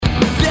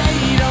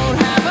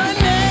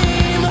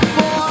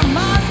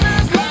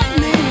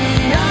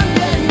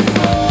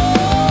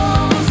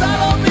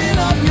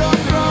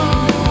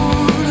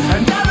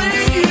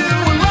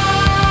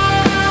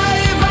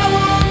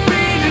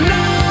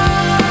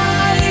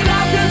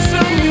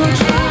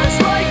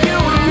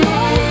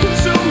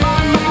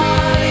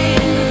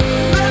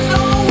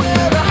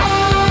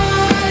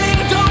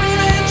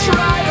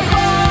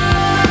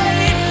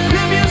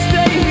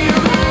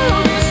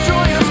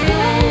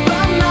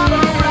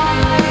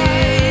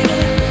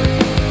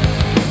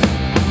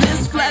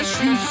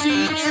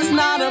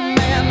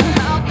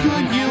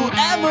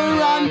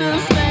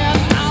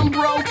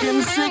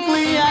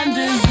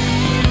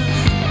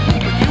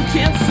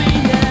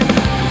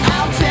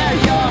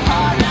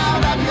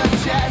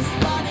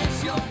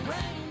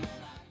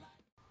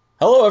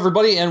Hello,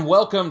 everybody, and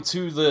welcome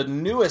to the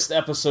newest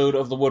episode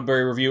of the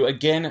Woodbury Review.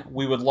 Again,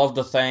 we would love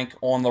to thank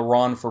On The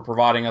Run for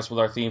providing us with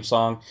our theme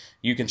song.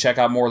 You can check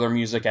out more of their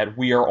music at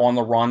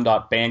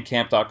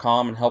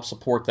weareontherun.bandcamp.com and help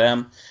support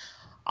them.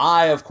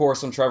 I, of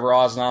course, am Trevor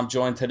Oz, and I'm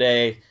joined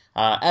today,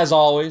 as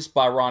always,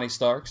 by Ronnie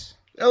Starks.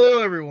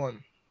 Hello,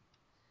 everyone.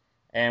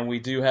 And we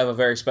do have a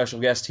very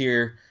special guest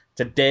here.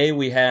 Today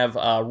we have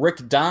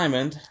Rikk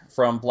Diamond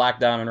from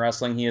Black Diamond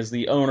Wrestling. He is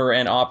the owner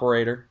and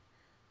operator.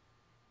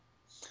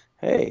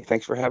 Hey,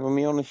 thanks for having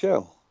me on the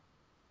show.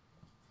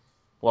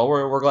 Well,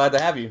 we're glad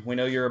to have you. We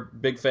know you're a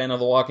big fan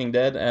of The Walking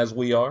Dead, as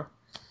we are.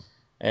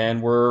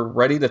 And we're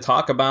ready to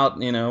talk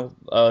about,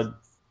 a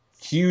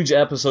huge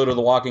episode of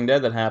The Walking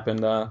Dead that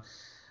happened.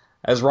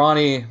 As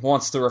Ronnie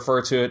wants to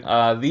refer to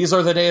it, these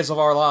are the days of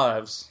our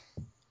lives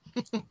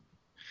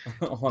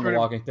on The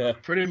Walking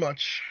Dead. Pretty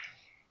much.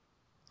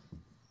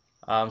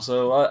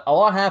 So a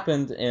lot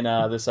happened in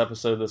this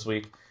episode this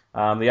week.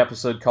 The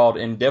episode called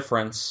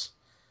Indifference.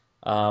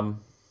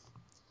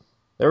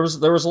 There was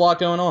a lot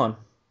going on.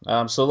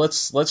 So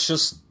let's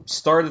just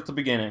start at the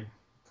beginning.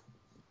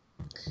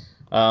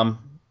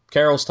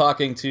 Carol's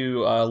talking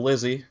to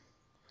Lizzie,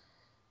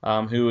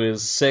 who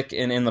is sick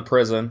and in the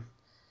prison,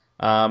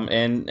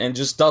 and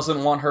just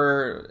doesn't want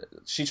her.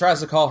 She tries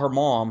to call her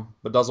mom,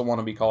 but doesn't want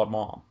to be called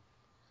mom.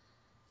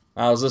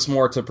 Now, is this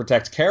more to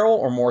protect Carol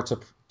or more to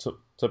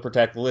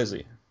protect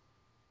Lizzie?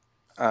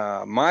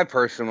 My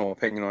personal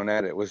opinion on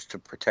that, it was to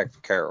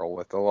protect Carol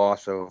with the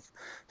loss of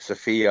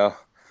Sophia,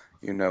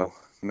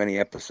 many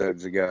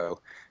episodes ago.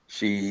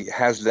 She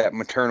has that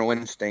maternal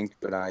instinct,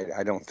 but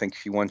I don't think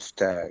she wants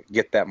to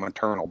get that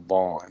maternal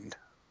bond.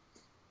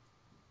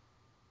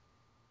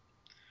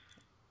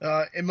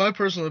 In my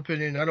personal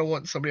opinion, I don't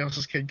want somebody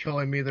else's kid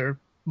calling me their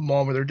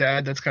mom or their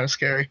dad. That's kind of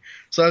scary.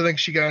 So I think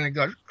she kind of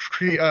got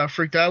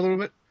freaked out a little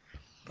bit.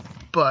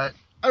 But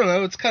I don't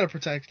know. It's kind of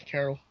protecting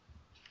Carol.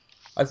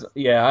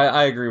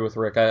 I agree with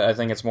Rick. I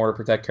think it's more to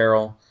protect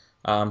Carol.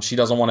 She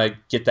doesn't want to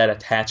get that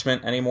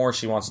attachment anymore.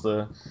 She wants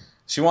to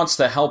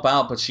help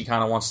out, but she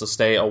kind of wants to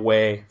stay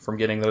away from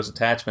getting those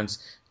attachments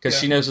because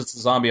she knows it's a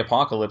zombie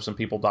apocalypse and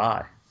people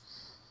die.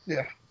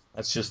 Yeah.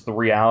 That's just the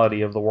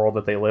reality of the world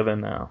that they live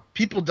in now.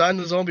 People die in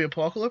the zombie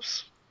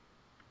apocalypse?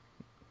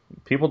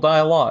 People die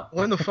a lot.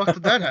 When the fuck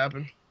did that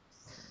happen?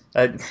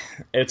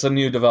 It's a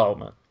new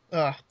development.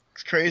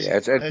 It's crazy. Yeah,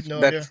 I had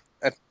no idea.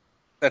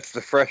 That's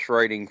the fresh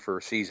writing for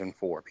season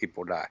 4.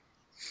 People die.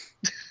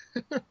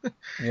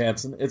 Yeah,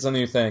 it's a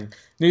new thing.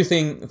 New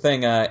thing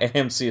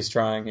AMC is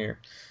trying here.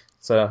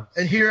 So.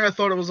 And here I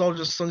thought it was all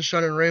just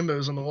sunshine and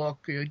rainbows on the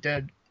Walking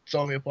Dead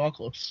zombie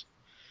apocalypse.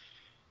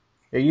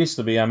 It used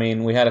to be. I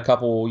mean, we had a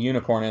couple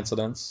unicorn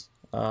incidents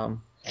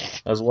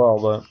as well,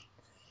 but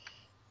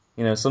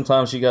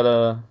sometimes you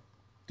gotta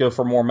go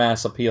for more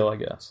mass appeal, I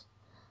guess.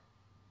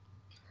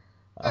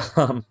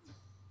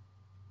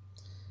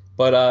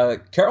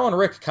 But Carol and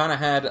Rick kind of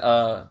had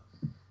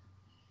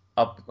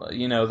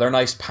their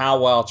nice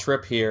powwow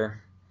trip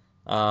here,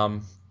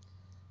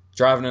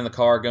 driving in the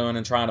car, going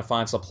and trying to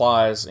find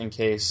supplies in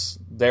case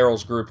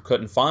Daryl's group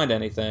couldn't find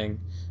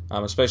anything,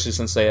 especially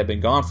since they had been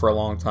gone for a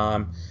long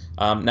time.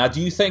 Now, do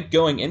you think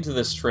going into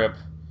this trip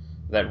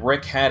that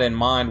Rick had in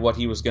mind what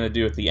he was going to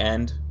do at the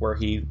end, where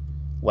he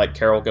let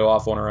Carol go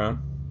off on her own?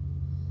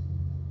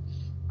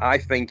 I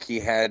think he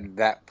had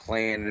that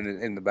plan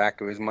in the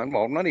back of his mind.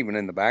 Well, not even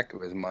in the back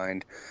of his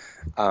mind.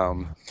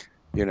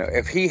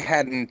 If he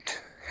hadn't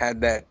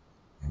had that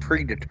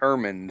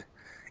predetermined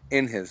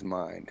in his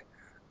mind,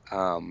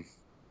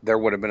 there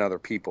would have been other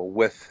people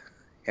with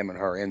him and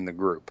her in the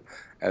group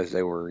as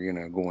they were,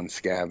 going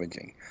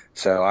scavenging.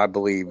 So I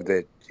believe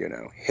that,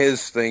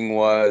 his thing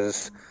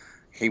was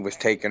he was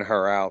taking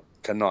her out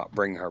to not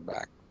bring her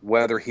back.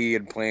 Whether he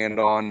had planned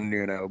on,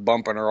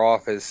 bumping her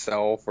off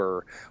himself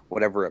or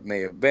whatever it may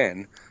have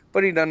been.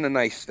 But he done the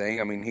nice thing.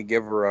 I mean, he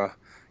gave her a,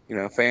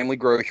 family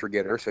grocery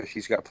getter, so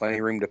she's got plenty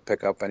of room to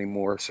pick up any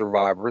more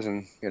survivors,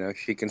 and,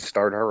 she can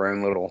start her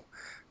own little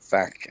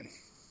faction.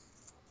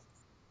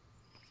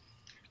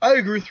 I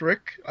agree with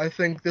Rick. I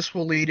think this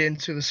will lead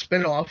into the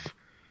spin-off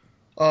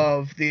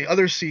of the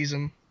other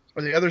season,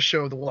 or the other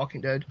show of The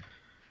Walking Dead.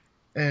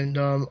 And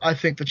I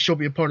think that she'll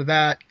be a part of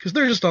that, because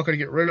they're just not going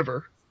to get rid of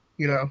her,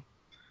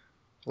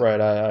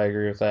 Right, I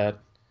agree with that.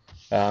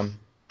 The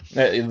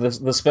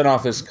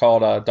spinoff is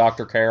called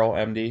Dr. Carol,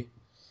 MD.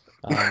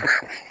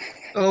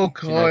 Oh,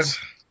 God.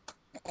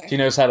 She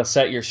knows how to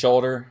set your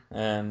shoulder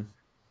and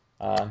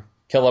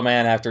kill a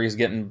man after he's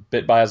getting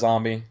bit by a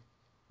zombie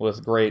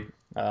with great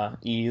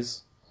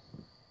ease.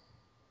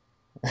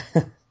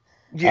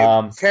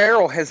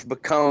 Carol has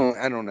become,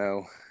 I don't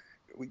know,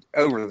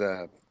 over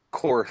the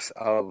course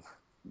of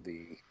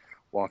the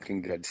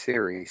Walking Dead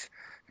series,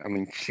 I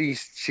mean,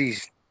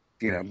 she's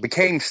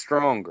became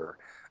stronger.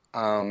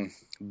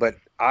 But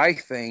I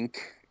think,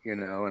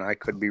 and I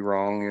could be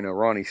wrong,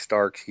 Ronnie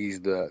Starks,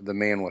 he's the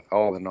man with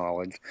all the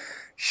knowledge.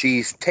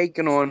 She's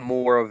taken on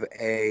more of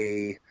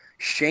a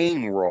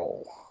Shane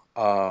role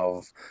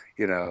of,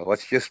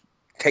 let's just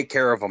take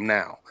care of them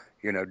now.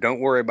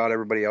 Don't worry about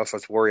everybody else.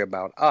 Let's worry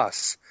about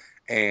us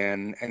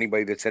and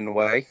anybody that's in the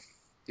way,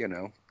 you're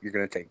going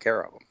to take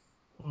care of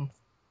them.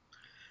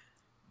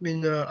 I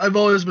mean, I've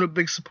always been a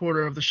big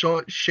supporter of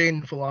the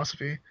Shane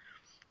philosophy,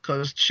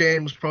 because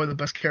Shane was probably the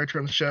best character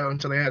on the show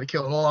until they had to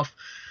kill him off.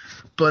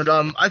 But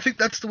I think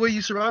that's the way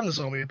you survive the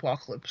zombie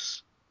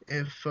apocalypse.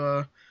 If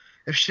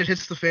shit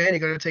hits the fan, you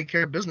got to take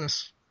care of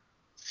business.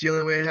 It's the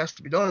only way it has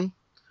to be done.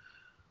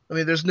 I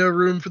mean, there's no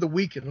room for the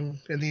weak in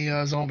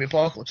the zombie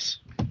apocalypse.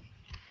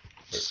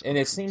 And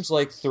it seems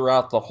like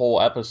throughout the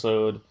whole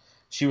episode,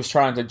 she was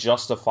trying to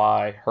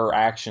justify her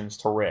actions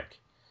to Rikk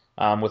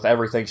with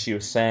everything she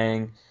was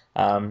saying.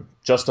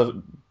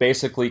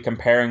 Basically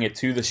comparing it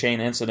to the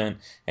Shane incident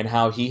and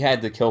how he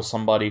had to kill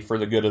somebody for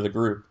the good of the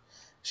group.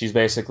 She's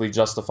basically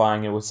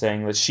justifying it with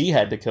saying that she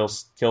had to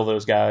kill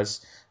those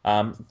guys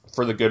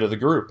for the good of the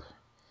group.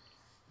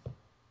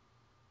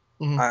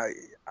 Mm-hmm.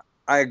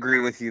 I agree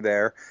with you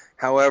there.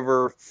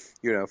 However,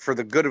 for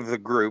the good of the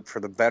group, for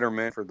the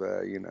betterment, for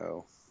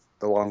the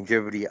the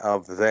longevity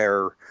of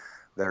their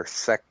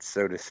sect,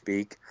 so to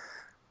speak,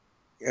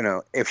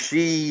 if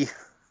she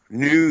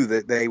knew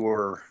that they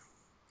were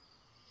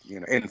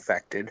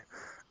infected,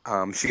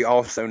 she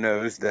also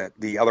knows that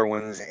the other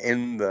ones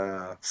in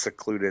the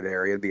secluded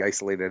area, the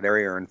isolated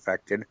area, are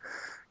infected.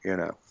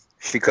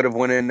 She could have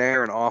went in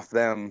there and off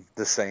them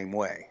the same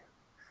way.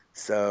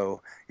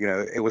 So,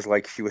 it was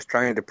like she was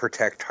trying to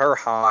protect her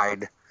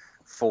hide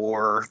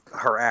for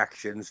her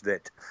actions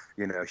that,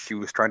 she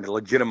was trying to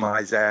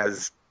legitimize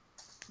as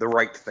the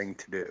right thing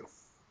to do.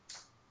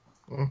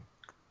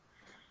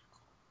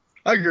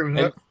 I agree with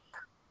that.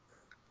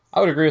 I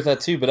would agree with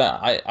that too, but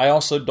I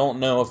also don't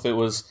know if it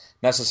was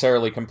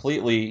necessarily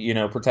completely,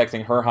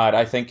 protecting her hide.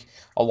 I think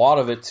a lot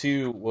of it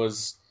too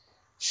was,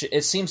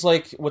 it seems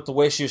like with the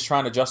way she was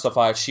trying to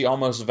justify it, she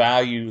almost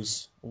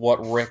values what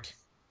Rikk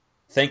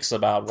thinks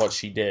about what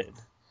she did.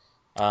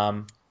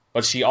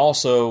 But she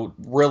also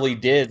really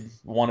did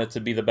want it to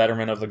be the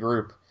betterment of the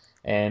group,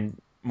 and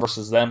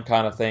versus them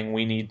kind of thing,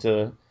 we need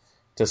to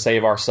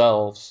save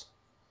ourselves.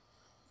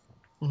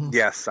 Mm-hmm.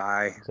 Yes,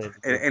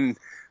 and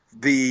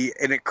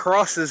it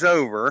crosses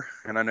over,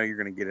 and I know you're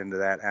going to get into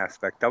that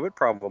aspect of it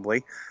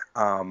probably,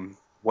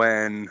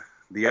 when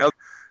the other,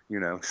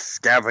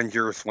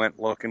 scavengers went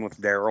looking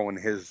with Daryl and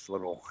his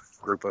little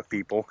group of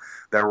people.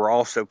 There were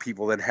also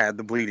people that had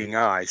the bleeding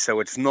eye, so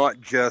it's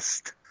not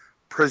just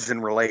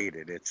prison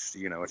related. It's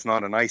it's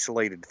not an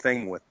isolated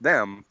thing with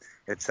them.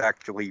 It's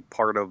actually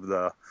part of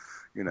the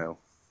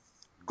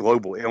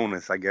global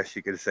illness, I guess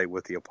you could say,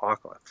 with the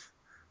apocalypse.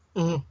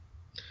 Mm-hmm.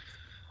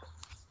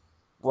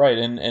 Right,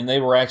 and they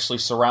were actually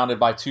surrounded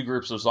by two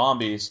groups of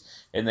zombies,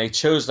 and they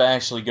chose to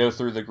actually go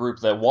through the group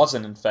that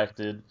wasn't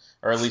infected,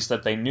 or at least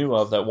that they knew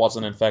of that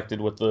wasn't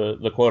infected with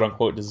the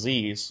quote-unquote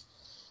disease,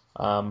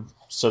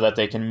 so that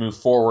they can move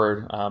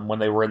forward when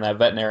they were in that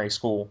veterinary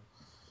school.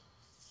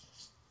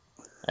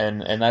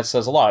 And that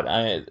says a lot.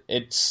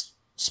 It's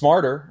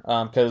smarter,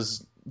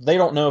 because they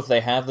don't know if they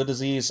have the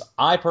disease.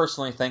 I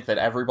personally think that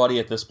everybody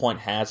at this point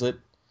has it.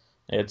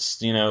 It's,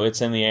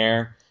 it's in the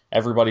air.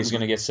 Everybody's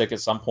going to get sick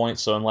at some point,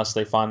 so unless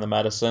they find the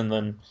medicine,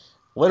 then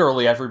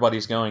literally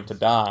everybody's going to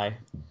die.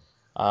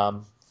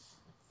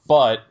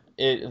 But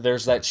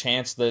there's that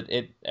chance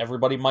that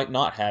everybody might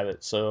not have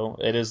it, so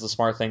it is the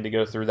smart thing to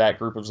go through that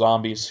group of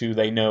zombies who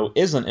they know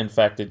isn't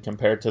infected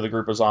compared to the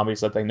group of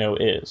zombies that they know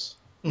is.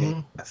 Mm-hmm.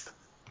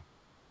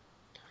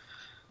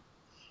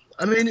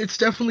 I mean, it's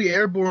definitely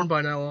airborne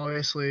by now,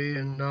 obviously,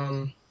 and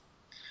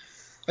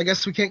I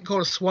guess we can't call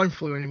it swine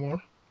flu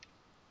anymore.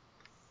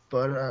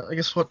 But I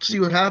guess we'll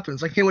see what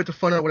happens. I can't wait to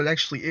find out what it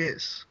actually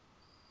is.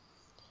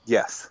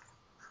 Yes.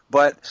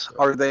 But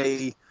are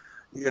they,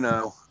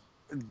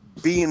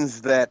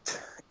 beings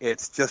that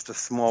it's just a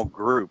small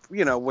group,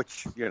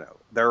 which,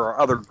 there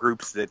are other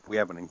groups that we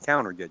haven't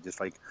encountered yet,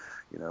 just like,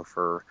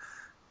 for,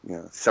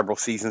 several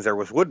seasons there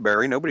was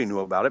Woodbury. Nobody knew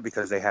about it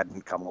because they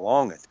hadn't come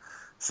along it.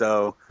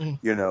 So,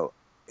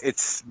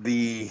 it's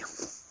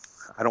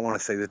I don't want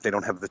to say that they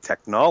don't have the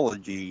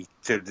technology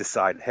to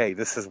decide, hey,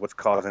 this is what's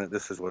causing it,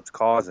 this is what's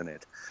causing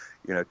it.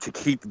 To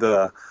keep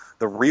the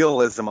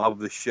realism of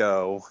the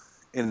show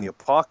in the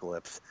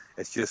apocalypse,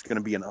 it's just going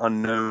to be an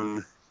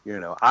unknown,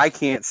 I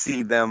can't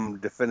see them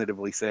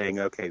definitively saying,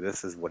 okay,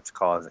 this is what's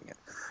causing it.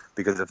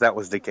 Because if that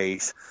was the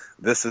case,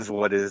 this is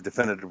what is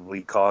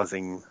definitively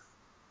causing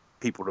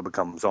people to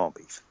become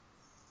zombies.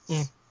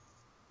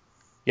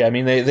 Yeah, I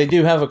mean, they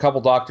do have a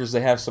couple doctors.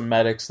 They have some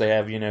medics. They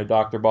have,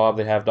 Dr. Bob.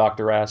 They have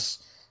Dr.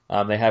 S.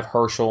 They have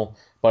Herschel.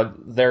 But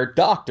they're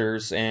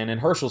doctors, and in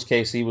Herschel's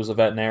case, he was a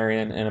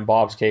veterinarian, and in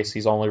Bob's case,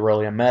 he's only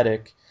really a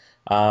medic.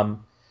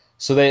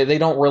 So they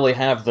don't really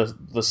have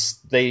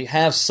they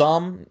have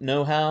some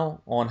know-how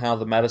on how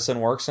the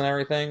medicine works and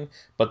everything,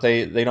 but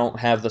they don't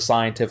have the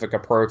scientific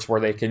approach where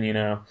they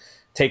can,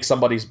 take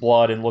somebody's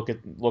blood and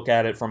look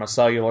at it from a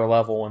cellular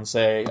level and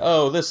say,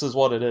 oh, this is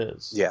what it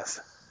is.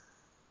 Yes.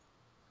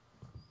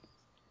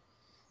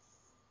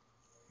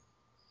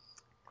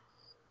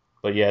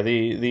 But yeah,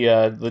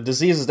 the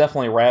disease is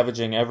definitely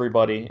ravaging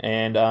everybody,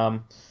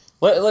 and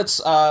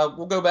Let's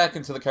we'll go back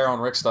into the Carol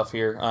and Rick stuff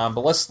here,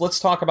 but let's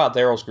talk about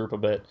Daryl's group a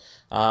bit.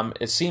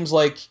 It seems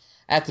like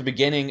at the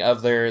beginning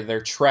of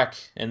their trek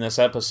in this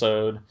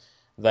episode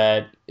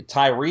that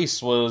he's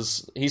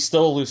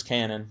still a loose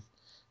cannon.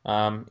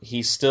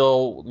 He's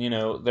still,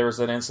 there was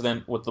that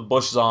incident with the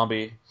bush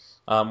zombie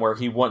where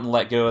he wouldn't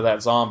let go of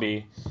that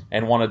zombie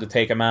and wanted to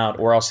take him out,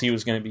 or else he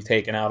was going to be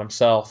taken out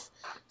himself.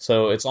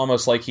 So it's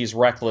almost like he's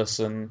reckless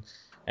and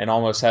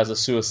almost has a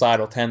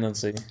suicidal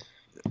tendency.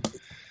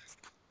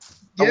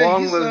 Yeah,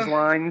 Along those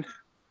lines,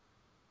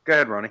 go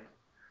ahead, Ronnie.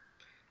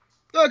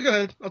 No, go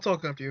ahead. I'll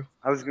talk after you.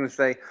 I was going to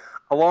say,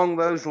 along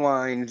those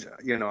lines,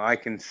 I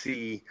can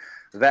see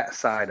that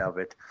side of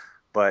it.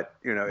 But,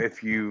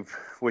 if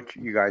which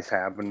you guys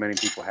have, and many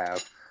people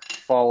have,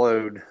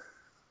 followed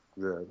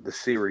the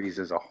series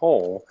as a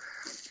whole,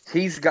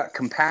 he's got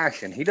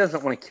compassion. He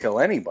doesn't want to kill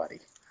anybody.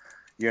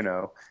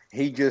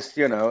 He just,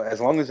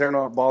 as long as they're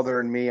not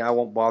bothering me, I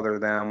won't bother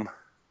them.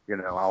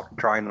 I'll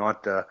try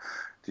not to,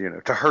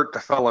 to hurt the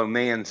fellow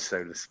man,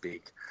 so to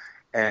speak.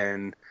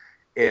 And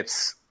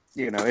it's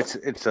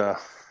a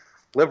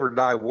live or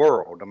die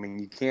world. I mean,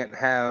 you can't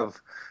have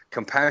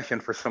compassion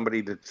for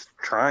somebody that's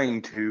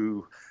trying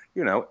to,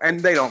 and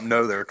they don't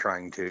know they're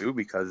trying to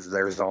because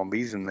they're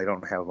zombies and they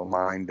don't have a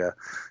mind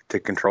to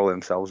control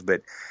themselves.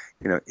 But,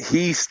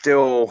 he's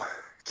still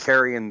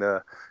carrying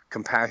the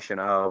compassion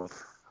of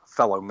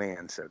fellow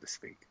man, so to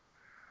speak.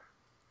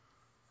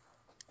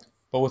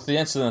 But with the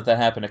incident that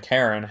happened to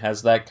Karen,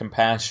 has that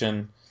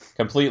compassion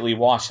completely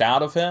washed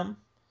out of him?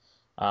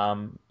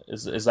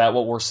 Is that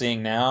what we're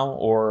seeing now?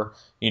 Or,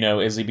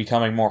 is he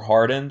becoming more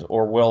hardened?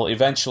 Or will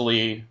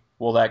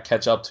that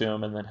catch up to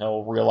him and then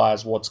he'll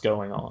realize what's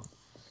going on?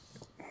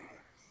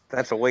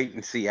 That's a wait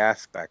and see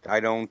aspect. I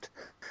don't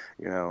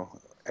know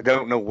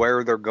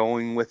where they're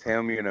going with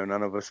him.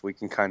 None of us, we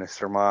can kind of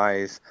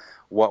surmise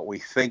what we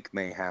think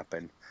may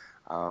happen.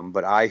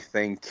 But I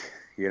think,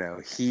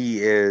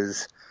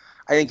 he's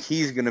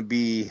going to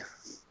be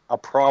a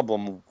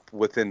problem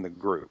within the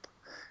group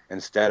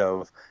instead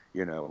of,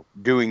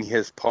 doing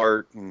his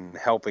part and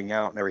helping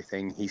out and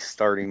everything. He's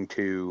starting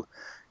to,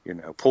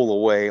 pull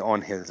away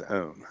on his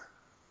own.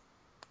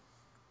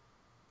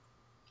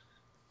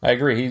 I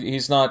agree.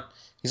 He's not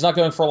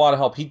going for a lot of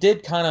help. He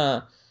did kind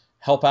of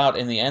help out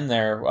in the end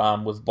there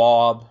with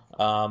Bob,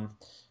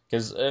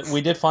 because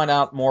we did find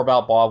out more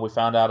about Bob. We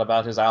found out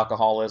about his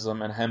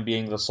alcoholism and him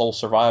being the sole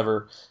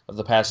survivor of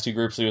the past two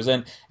groups he was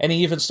in. And he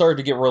even started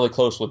to get really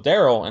close with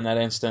Daryl in that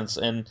instance.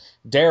 And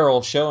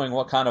Daryl, showing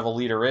what kind of a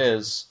leader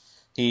is,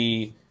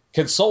 he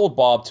consoled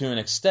Bob to an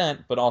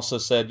extent, but also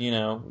said,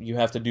 you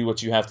have to do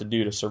what you have to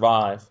do to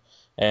survive.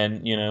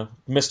 And,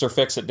 Mr.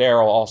 Fix-It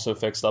Daryl also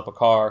fixed up a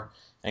car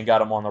and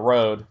got him on the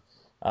road.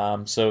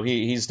 So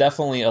he's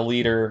definitely a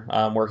leader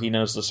where he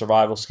knows the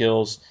survival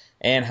skills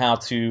and how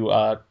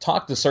to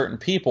talk to certain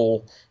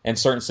people in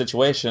certain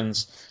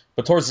situations.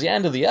 But towards the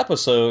end of the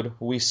episode,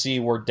 we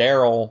see where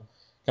Daryl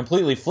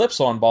completely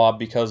flips on Bob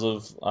because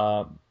of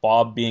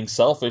Bob being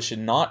selfish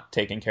and not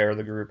taking care of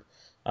the group.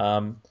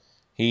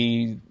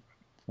 He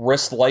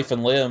risked life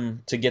and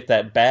limb to get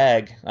that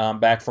bag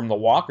back from the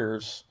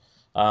walkers,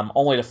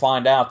 only to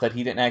find out that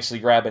he didn't actually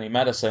grab any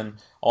medicine.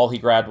 All he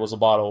grabbed was a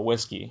bottle of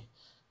whiskey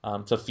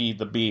to feed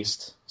the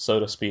beast, so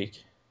to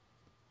speak.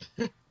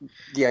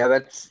 Yeah,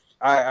 that's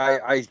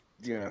I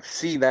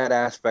see that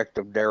aspect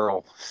of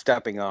Daryl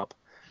stepping up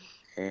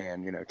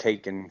and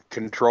taking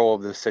control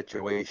of the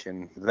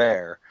situation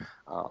there.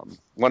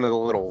 One of the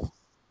little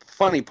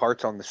funny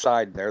parts on the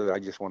side there that I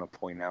just want to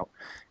point out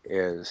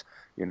is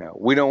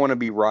we don't want to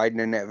be riding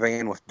in that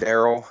van with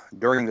Daryl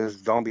during this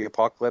zombie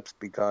apocalypse,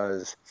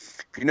 because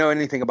if you know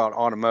anything about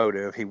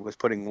automotive, he was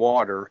putting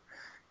water.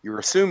 You're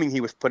assuming he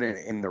was putting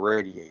it in the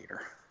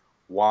radiator.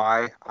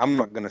 Why? I'm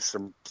not going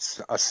to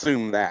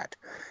assume that,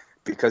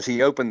 because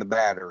he opened the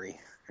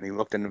battery and he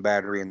looked in the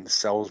battery and the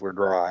cells were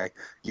dry.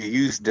 You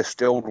use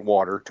distilled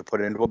water to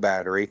put into a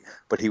battery,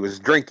 but he was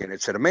drinking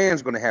it. Said a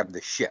man's going to have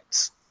the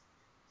shits.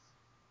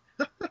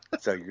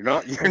 So you're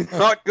not going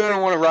to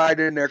want to ride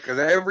in there, because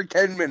every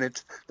 10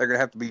 minutes they're going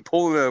to have to be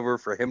pulling over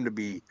for him to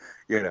be,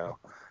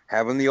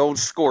 having the old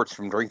scorch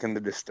from drinking the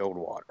distilled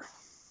water.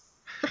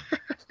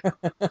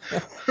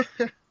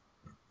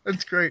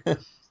 That's great.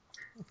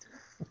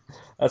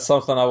 That's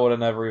something I would have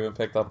never even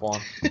picked up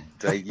on.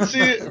 It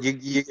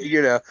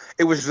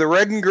was the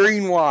red and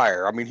green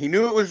wire. I mean, he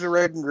knew it was the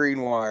red and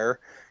green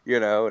wire,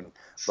 I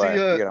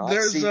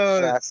see the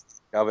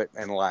facets of it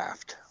and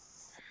laughed.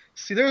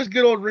 See, there's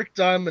good old Rikk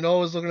Diamond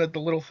always looking at the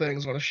little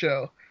things on a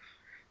show.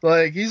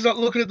 Like, he's not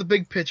looking at the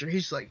big picture.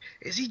 He's like,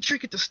 is he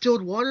drinking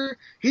distilled water?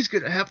 He's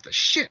going to have the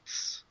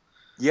shits.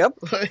 Yep.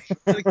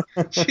 Like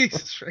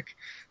Jesus, Rick.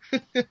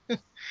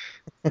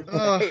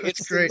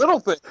 It's great. A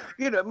little thing.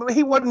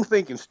 He wasn't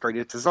thinking straight.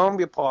 It's a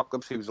zombie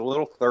apocalypse. He was a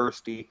little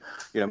thirsty.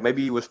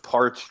 Maybe he was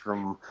parched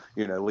from,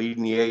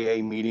 leading the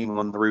AA meeting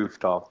on the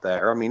rooftop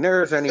there. I mean,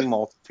 there's any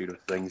multitude of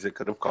things that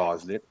could have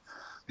caused it.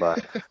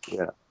 But,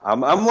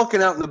 I'm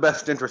looking out in the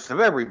best interest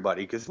of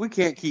everybody, because we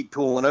can't keep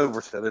pulling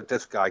over so that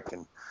this guy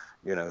can,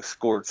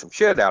 squirt some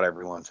shit out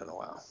every once in a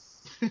while.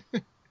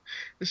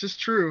 This is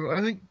true.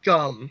 I think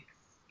going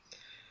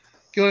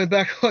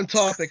back on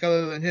topic,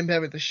 other than him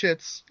having the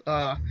shits,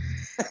 I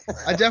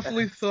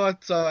definitely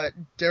thought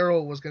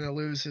Daryl was going to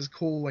lose his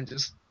cool and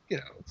just,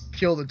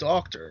 kill the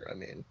doctor. I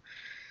mean,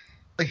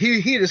 like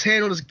he just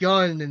handled his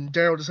gun, and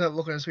Daryl just had a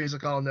look on his face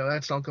like, oh no,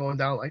 that's not going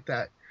down like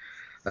that.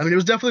 I mean, it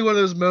was definitely one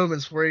of those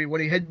moments where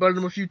when he headbutted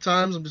him a few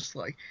times, I'm just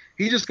like,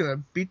 he's just going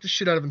to beat the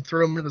shit out of him and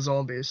throw him into the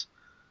zombies.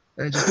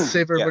 And just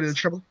save everybody the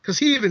trouble. Because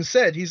he even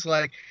said, he's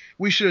like,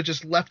 we should have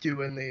just left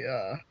you in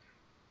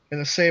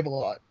the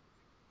Save-A-Lot.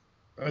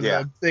 Or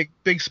the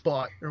big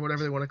spot, or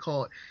whatever they want to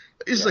call it.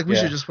 He's like, we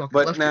should just fucking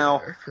left you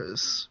there.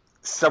 Because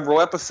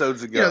several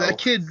episodes ago... that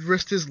kid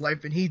risked his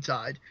life and he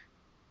died.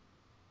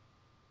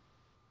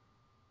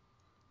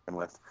 And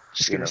with,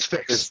 just get his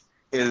fix.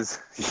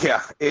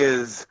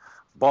 Is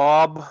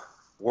Bob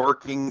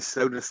working,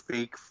 so to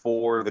speak,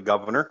 for the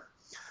governor?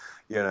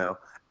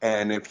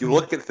 And if you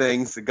look at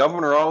things, the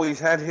governor always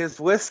had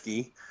his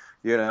whiskey,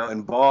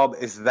 and Bob,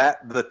 is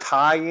that the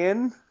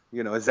tie-in?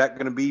 Is that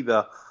going to be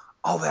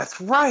oh,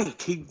 that's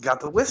right, he got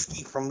the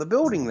whiskey from the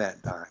building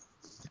that time.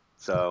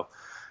 So,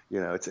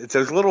 it's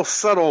those little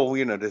subtle,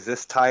 does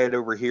this tie it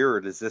over here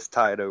or does this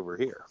tie it over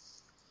here?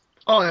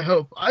 Oh, I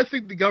hope. I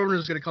think the governor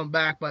is going to come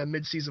back by a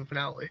mid-season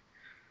finale.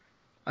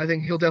 I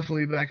think he'll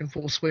definitely be back in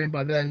full swing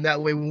by then.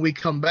 That way, when we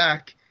come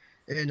back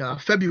in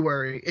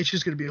February, it's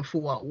just going to be a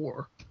full-out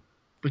war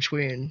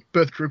between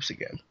both groups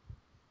again.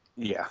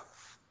 Yeah.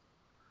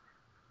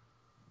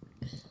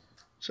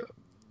 So.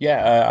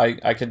 Yeah,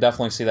 I could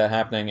definitely see that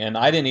happening, and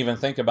I didn't even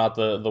think about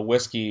the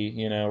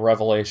whiskey,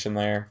 revelation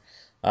there,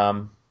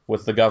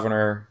 with the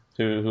governor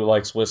who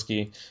likes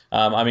whiskey.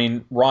 I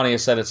mean, Ronnie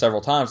has said it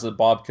several times that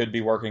Bob could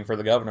be working for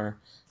the governor,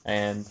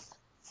 and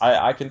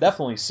I can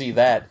definitely see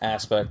that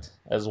aspect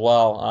as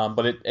well.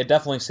 But it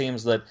definitely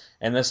seems that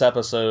in this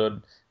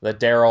episode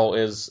that Daryl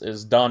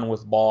is done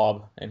with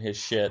Bob and his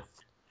shit.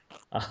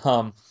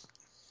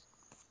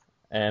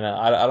 And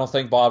I don't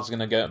think Bob's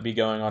going to be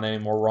going on any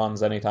more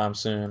runs anytime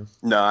soon.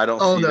 No, I don't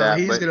see that.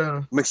 He's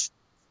going to...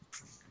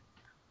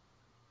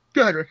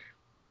 Go ahead, Rick.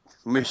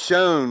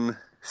 Michonne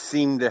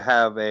seemed to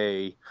have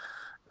a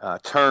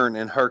turn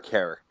in her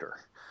character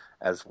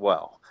as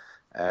well.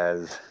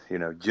 As,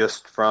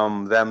 just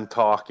from them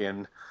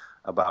talking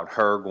about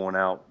her going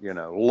out,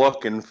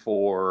 looking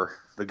for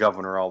the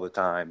governor all the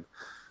time.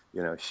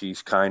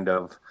 She's kind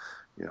of...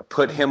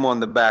 put him on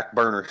the back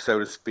burner, so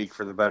to speak,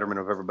 for the betterment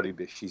of everybody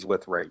that she's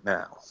with right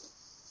now.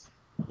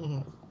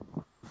 Mm-hmm.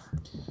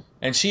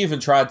 And she even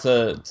tried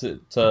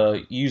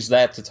to use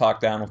that to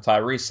talk down with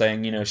Tyrese,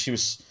 saying,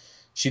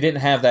 she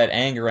didn't have that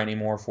anger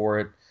anymore for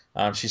it.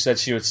 She said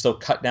she would still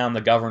cut down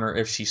the governor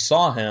if she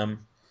saw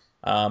him.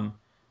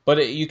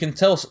 But you can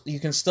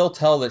still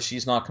tell that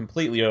she's not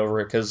completely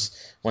over it,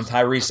 because when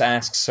Tyrese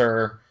asks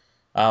her,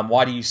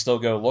 why do you still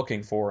go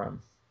looking for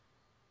him?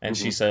 And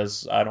she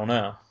says, I don't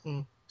know.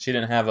 Mm-hmm. She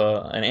didn't have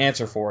an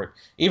answer for it.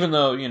 Even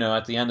though,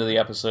 at the end of the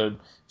episode,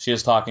 she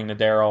is talking to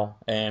Daryl,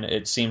 and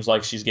it seems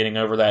like she's getting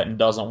over that and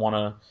doesn't want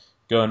to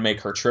go and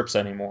make her trips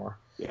anymore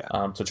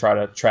to try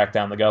to track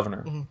down the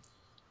governor. Mm-hmm.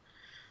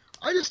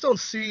 I just don't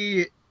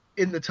see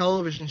in the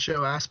television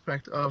show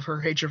aspect of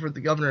her hatred for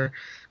the governor,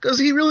 because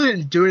he really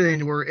didn't do anything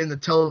to her in the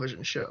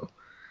television show.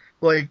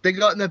 Like, they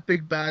got in that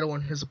big battle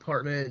in his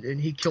apartment,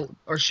 and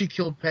she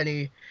killed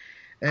Penny.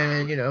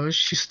 And,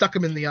 she stuck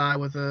him in the eye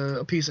with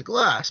a piece of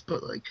glass.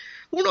 But, like,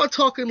 we're not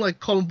talking, like,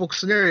 comic book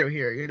scenario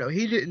here.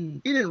 He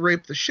didn't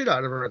rape the shit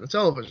out of her in the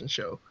television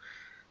show.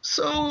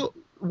 So,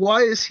 why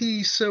is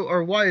she so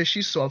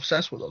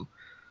obsessed with him?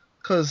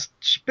 Because,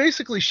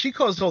 basically, she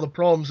caused all the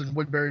problems in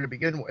Woodbury to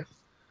begin with.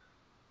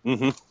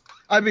 Mm-hmm.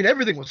 I mean,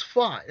 everything was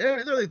fine.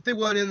 They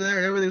went in there,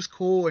 and everything was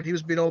cool, and he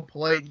was being all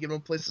polite and giving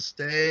him a place to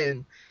stay,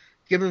 and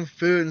giving him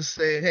food and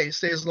saying, hey,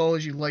 stay as long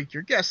as you like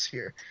your guests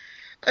here.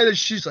 And then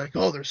she's like,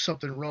 oh, there's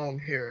something wrong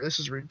here. This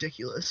is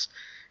ridiculous.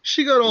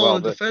 She got all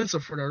on the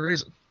defensive for no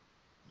reason.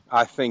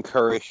 I think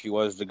her issue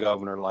was the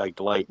governor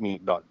liked light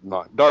meat,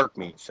 not dark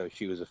meat, so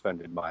she was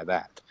offended by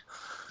that.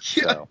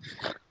 Yeah.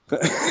 So.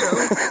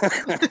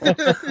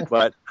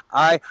 But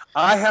I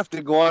have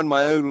to go on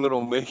my own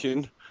little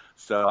mission,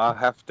 so I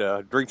have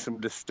to drink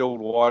some distilled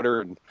water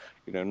and,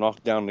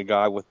 knock down the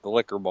guy with the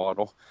liquor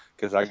bottle,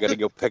 because I got to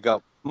go pick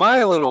up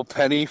my little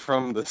Penny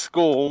from the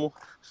school.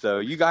 So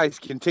you guys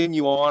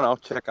continue on. I'll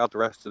check out the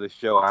rest of the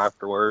show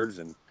afterwards,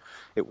 and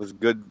it was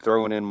good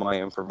throwing in my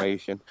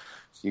information.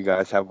 So you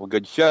guys have a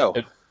good show.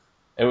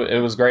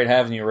 It was great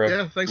having you, Rick.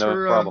 Yeah, thanks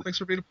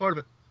for being a part of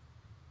it.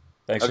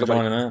 Thanks for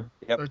joining in.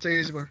 Yep. Take it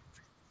easy, man.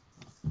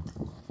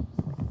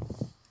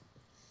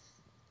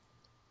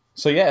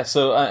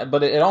 So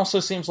but it also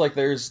seems like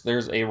there's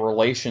a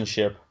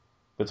relationship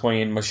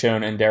between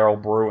Michonne and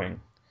Daryl brewing.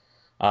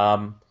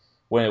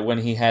 When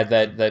he had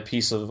that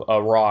piece of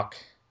rock.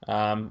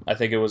 I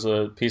think it was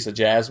a piece of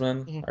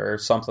jasmine or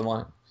something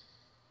like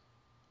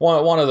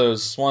one of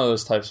those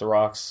types of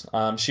rocks.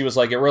 She was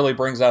like, it really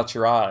brings out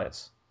your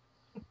eyes,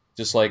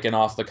 just like an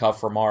off the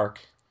cuff remark.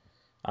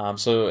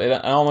 So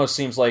it almost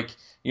seems like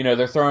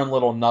they're throwing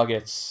little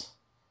nuggets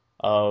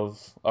of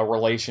a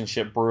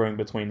relationship brewing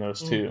between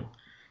those two.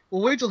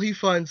 Well, wait till he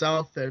finds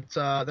out that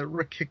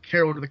Rikk kicked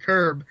Carol to the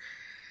curb,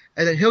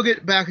 and then he'll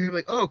get back and he'll be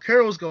like, "Oh,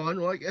 Carol's gone.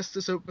 Well, I guess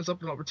this opens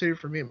up an opportunity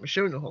for me and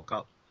Michonne to hook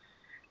up."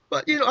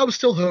 But I was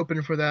still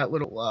hoping for that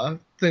little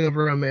thing of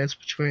romance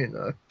between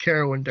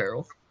Carol and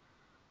Daryl.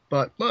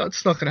 But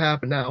it's not going to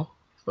happen now.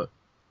 But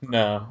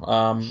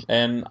no,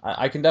 and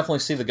I can definitely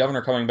see the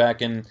governor coming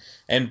back, and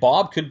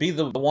Bob could be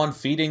the one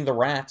feeding the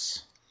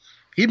rats.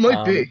 He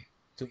might be.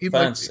 To the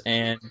fence,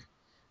 and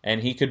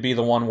he could be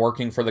the one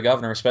working for the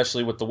governor,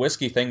 especially with the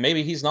whiskey thing.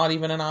 Maybe he's not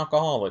even an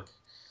alcoholic.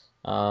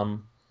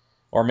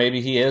 Or maybe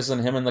he is,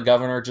 and him and the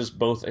governor just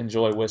both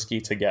enjoy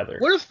whiskey together.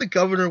 What if the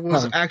governor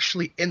was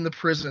actually in the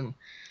prison,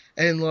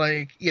 and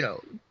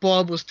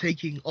Bob was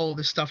taking all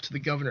this stuff to the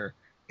governor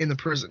in the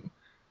prison?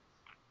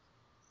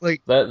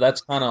 Like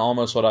that's kind of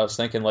almost what I was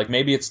thinking. Like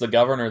maybe it's the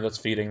governor that's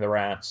feeding the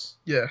rats.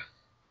 Yeah.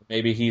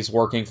 Maybe he's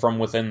working from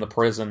within the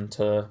prison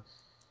to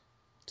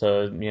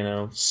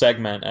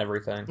segment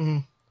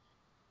everything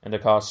and to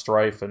cause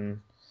strife.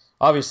 And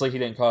obviously he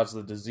didn't cause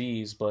the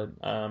disease, but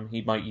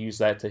he might use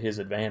that to his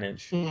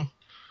advantage.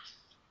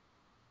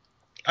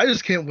 I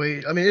just can't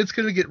wait. I mean, it's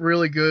going to get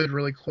really good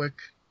really quick.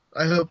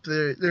 I hope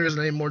there isn't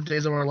any more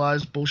Days of Our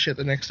Lives bullshit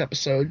the next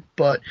episode,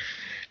 but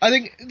I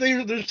think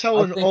they're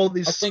telling all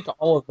these...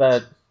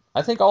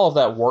 I think all of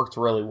that worked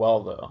really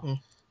well, though.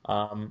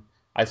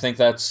 I think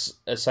that's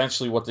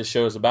essentially what this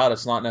show is about.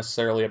 It's not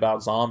necessarily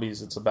about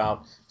zombies. It's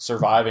about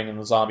surviving in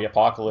the zombie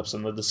apocalypse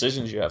and the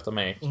decisions you have to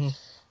make.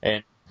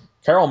 And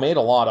Carol made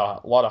a lot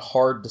of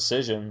hard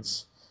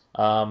decisions.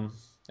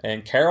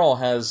 And Carol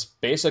has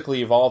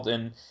basically evolved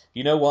in,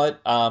 you know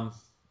what?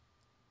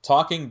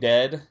 Talking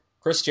Dead,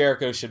 Chris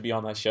Jericho should be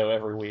on that show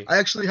every week. I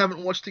actually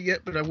haven't watched it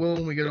yet, but I will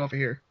when we get off of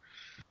here.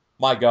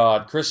 My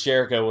God, Chris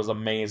Jericho was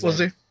amazing. Was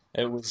he?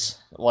 It was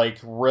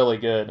really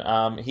good.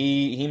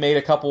 He made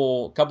a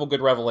couple good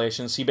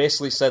revelations. He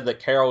basically said that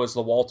Carol is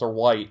the Walter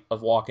White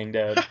of Walking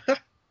Dead.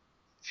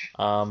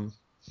 How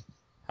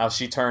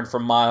she turned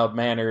from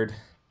mild-mannered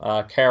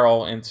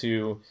Carol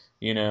into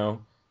the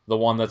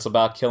one that's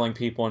about killing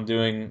people and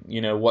doing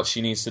what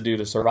she needs to do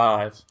to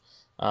survive.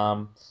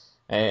 And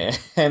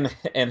him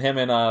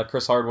and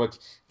Chris Hardwick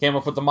came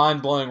up with the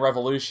mind-blowing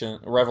revelation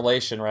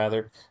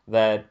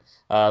that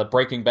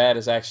Breaking Bad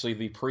is actually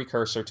the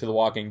precursor to The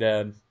Walking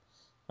Dead.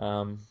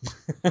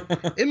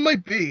 It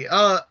might be.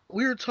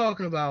 We were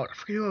talking about, I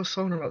forget who I was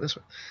talking about this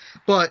one,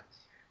 but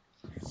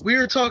we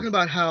were talking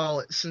about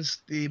how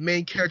since the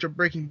main character of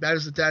Breaking Bad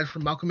is the dad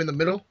from Malcolm in the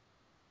Middle,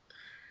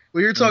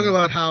 we were talking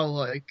about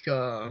how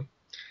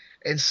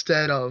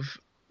instead of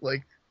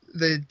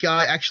the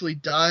guy actually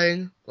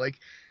dying,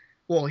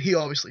 he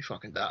obviously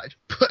fucking died,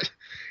 but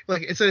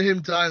instead of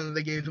him dying,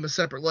 they gave him a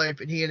separate life,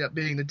 and he ended up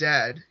being the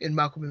dad in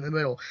Malcolm in the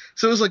Middle.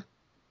 So it was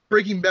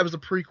Breaking Bad was a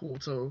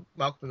prequel to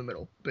Malcolm in the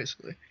Middle,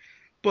 basically.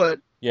 But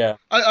yeah,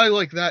 I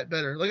like that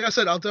better. Like I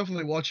said, I'll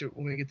definitely watch it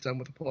when we get done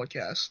with the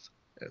podcast.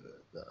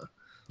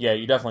 Yeah,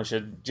 you definitely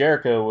should.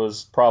 Jericho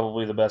was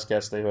probably the best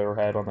guest they've ever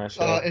had on that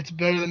show. It's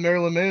better than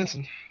Marilyn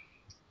Manson.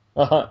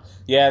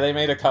 Yeah, they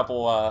made a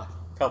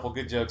couple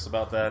good jokes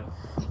about that.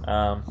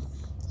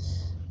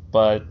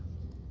 But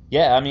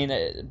yeah, I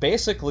mean,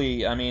 basically,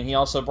 he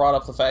also brought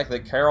up the fact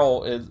that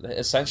Carol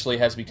essentially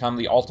has become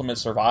the ultimate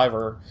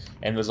survivor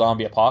in the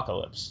zombie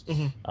apocalypse.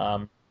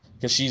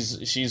 Because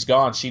she's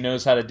gone. She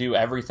knows how to do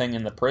everything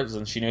in the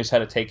prison. She knows how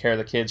to take care of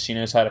the kids. She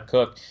knows how to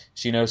cook.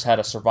 She knows how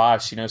to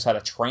survive. She knows how to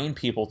train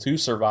people to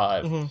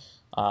survive.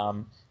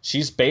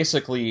 She's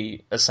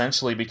basically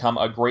essentially become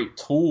a great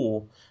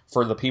tool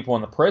for the people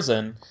in the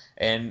prison.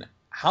 And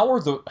how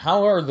are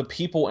the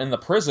people in the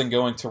prison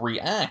going to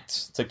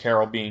react to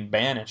Carol being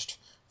banished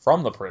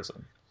from the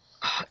prison?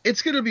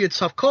 It's going to be a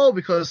tough call,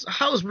 because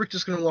how is Rick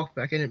just going to walk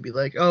back in and be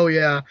like, oh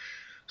yeah,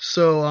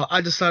 so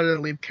I decided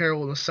to leave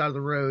Carol on the side of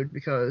the road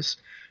because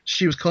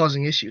she was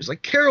causing issues.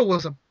 Carol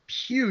was a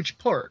huge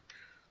part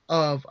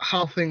of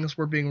how things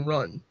were being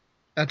run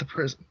at the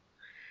prison.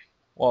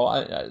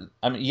 Well,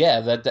 I mean,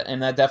 yeah, that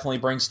definitely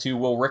brings to,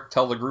 will Rick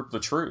tell the group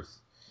the truth?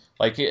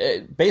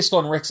 Based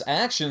on Rick's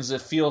actions,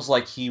 it feels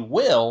like he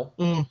will,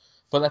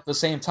 but at the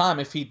same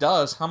time, if he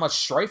does, how much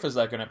strife is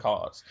that going to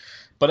cause?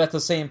 But at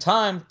the same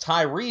time,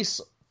 Tyrese,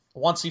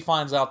 once he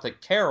finds out that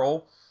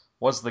Carol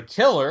was the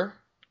killer,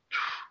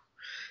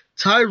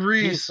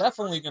 he's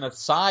definitely going to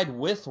side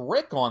with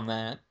Rick on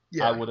that,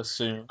 yeah. I would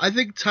assume. I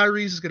think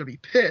Tyrese is going to be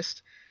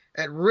pissed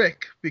at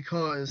Rick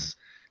because,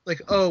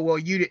 oh, well,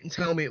 you didn't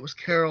tell me it was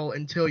Carol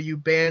until you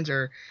banned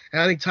her.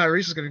 And I think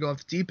Tyrese is going to go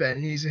off the deep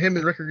end, and him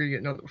and Rick are going to get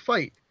another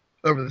fight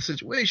over the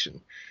situation.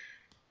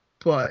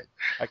 But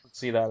I could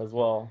see that as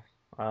well.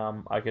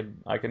 I can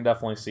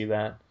definitely see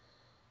that.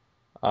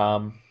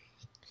 But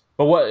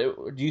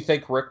what do you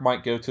think? Rick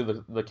might go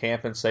to the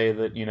camp and say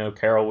that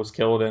Carol was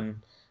killed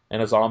in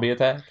a zombie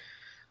attack?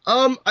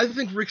 I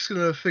think Rick's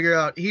gonna figure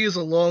out he is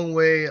a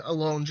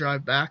long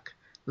drive back to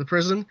the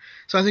prison,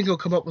 so I think he'll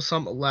come up with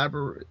some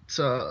elaborate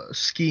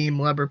scheme,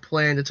 elaborate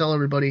plan to tell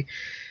everybody,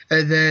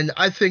 and then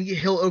I think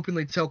he'll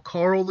openly tell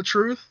Carl the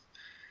truth,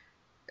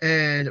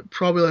 and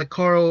probably like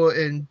Carl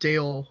and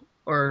Dale,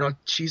 or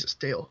not Jesus,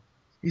 Dale.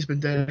 He's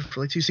been dead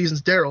for like 2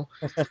 seasons. Daryl.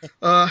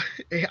 I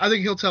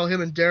think he'll tell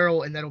him and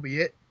Daryl, and that'll be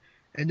it,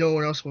 and no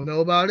one else will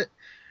know about it.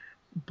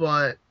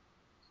 But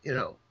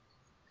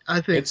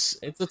I think it's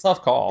a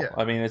tough call. Yeah.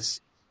 I mean,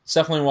 it's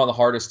definitely one of the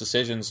hardest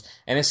decisions,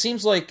 and it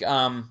seems like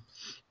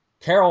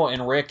Carol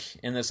and Rick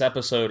in this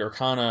episode are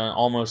kind of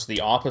almost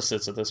the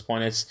opposites at this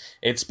point.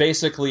 It's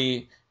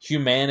basically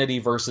humanity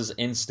versus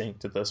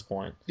instinct at this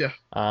point. Yeah.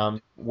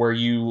 Where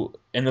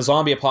in the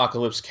zombie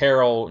apocalypse,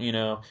 Carol, you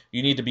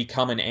need to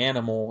become an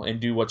animal and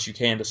do what you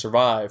can to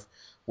survive.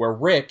 Where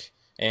Rick,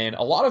 and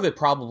a lot of it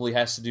probably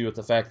has to do with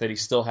the fact that he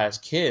still has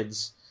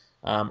kids.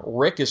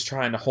 Rick is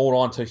trying to hold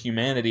on to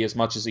humanity as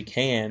much as he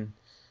can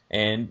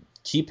and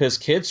keep his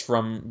kids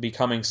from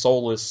becoming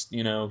soulless,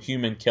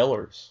 human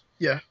killers.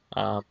 Yeah.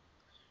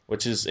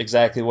 Which is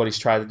exactly what he's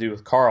tried to do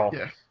with Carl.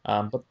 Yeah.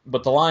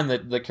 But the line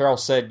that Carol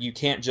said, "You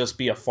can't just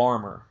be a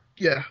farmer."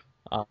 Yeah.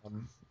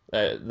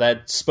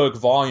 That spoke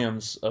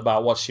volumes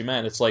about what she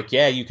meant. It's like,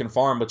 yeah, you can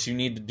farm, but you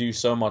need to do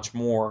so much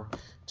more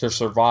to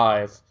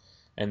survive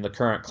in the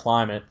current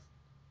climate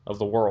of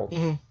the world.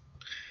 Mm-hmm.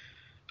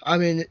 I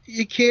mean,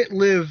 you can't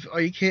live, or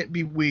you can't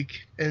be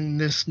weak in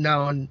this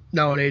now and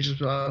age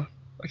of,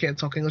 I can't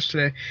talk English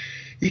today.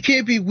 You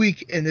can't be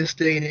weak in this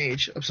day and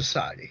age of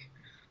society.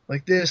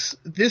 Like this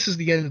is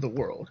the end of the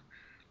world.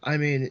 I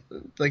mean,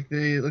 like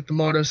the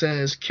motto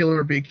says, "Kill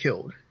or be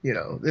killed."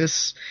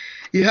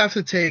 You have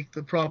to take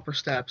the proper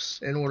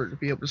steps in order to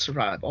be able to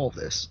survive all of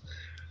this.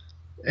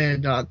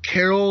 And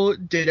Carol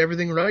did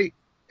everything right,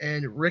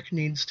 and Rick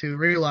needs to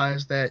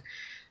realize that,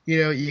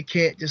 you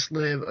can't just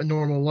live a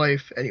normal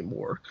life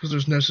anymore because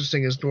there's no such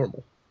thing as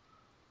normal.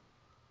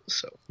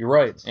 So you're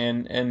right,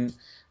 and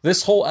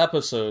this whole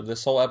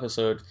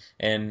episode,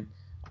 and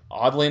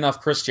oddly enough,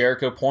 Chris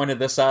Jericho pointed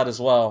this out as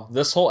well.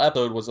 This whole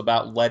episode was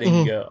about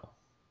letting go.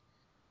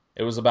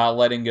 It was about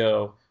letting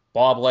go.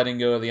 Bob letting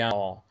go of the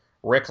outlaw.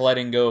 Rick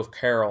letting go of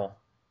Carol.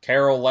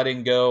 Carol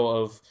letting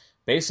go of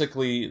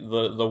basically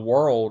the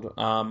world.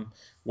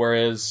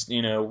 Whereas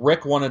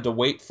Rick wanted to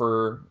wait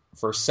for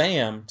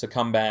Sam to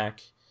come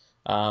back,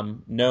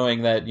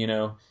 knowing that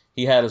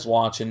he had his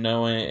watch and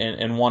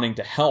and wanting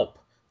to help,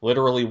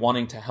 literally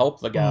wanting to help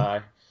the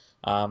guy.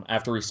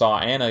 After he saw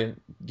Anna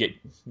get,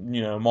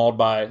 mauled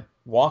by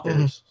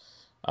walkers.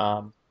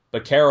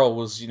 But Carol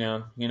was,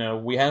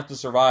 we have to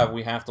survive.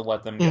 We have to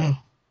let them go.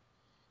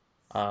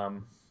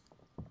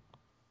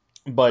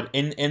 But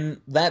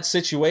in that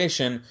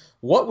situation,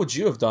 what would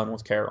you have done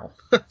with Carol?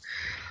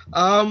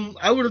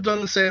 I would have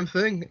done the same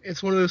thing.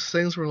 It's one of those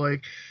things where,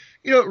 like,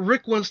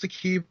 Rick wants to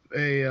keep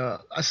a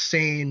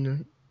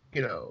sane,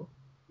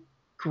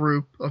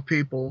 group of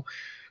people.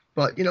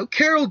 But,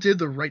 Carol did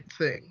the right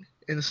thing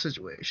in the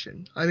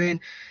situation. I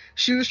mean,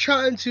 she was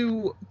trying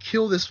to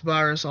kill this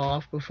virus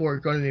off before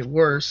it got any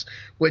worse,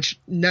 which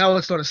now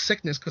it's not a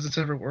sickness because it's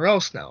everywhere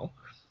else now.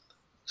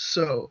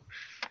 So,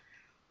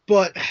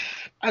 but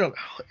I don't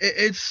know.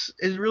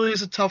 It really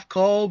is a tough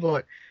call,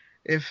 but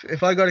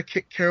if I got to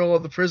kick Carol out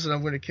of the prison,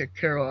 I'm going to kick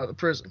Carol out of the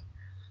prison.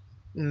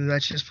 And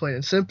that's just plain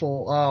and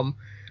simple.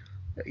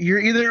 You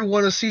either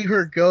want to see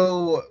her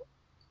go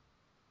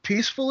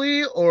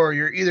peacefully, or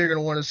you're either going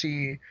to want to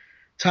see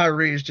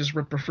Tyrese just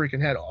rip her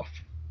freaking head off.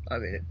 I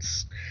mean,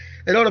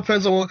 it all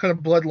depends on what kind of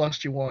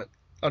bloodlust you want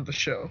on the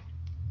show.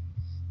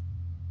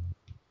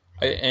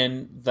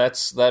 And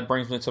that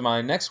brings me to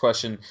my next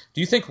question.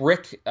 Do you think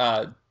Rick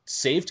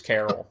saved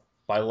Carol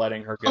by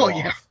letting her go off?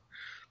 Yeah.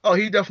 Oh,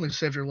 he definitely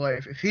saved her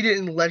life. If he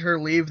didn't let her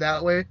leave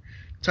that way,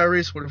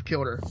 Tyrese would have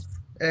killed her.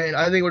 And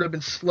I think it would have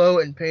been slow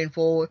and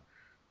painful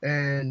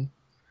and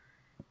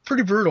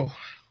pretty brutal.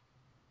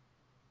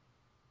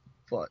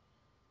 But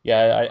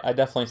yeah, I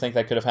definitely think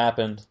that could have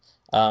happened.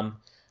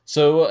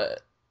 So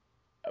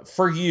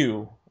for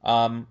you,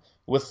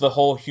 with the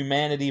whole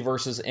humanity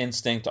versus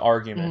instinct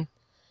argument,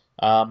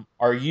 do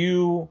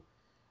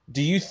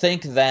you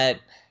think that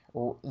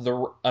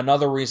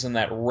another reason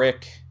that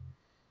Rick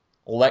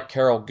let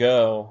Carol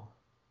go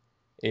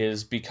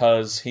is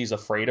because he's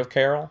afraid of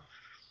Carol?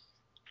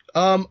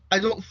 I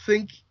don't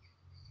think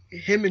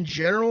him in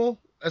general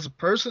as a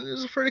person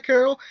is afraid of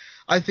Carol.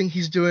 I think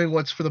he's doing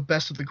what's for the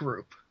best of the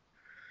group.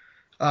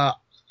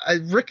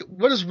 Rick,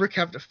 what does Rick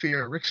have to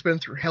fear? Rick's been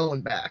through hell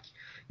and back.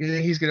 You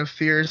think he's going to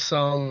fear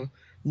some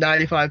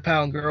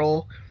 95-pound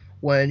girl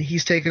when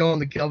he's taken on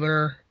the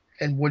governor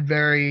and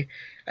Woodbury,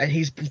 and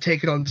he's been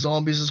taking on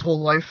zombies his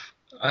whole life?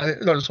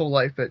 Not his whole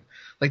life, but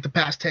like the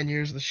past 10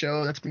 years of the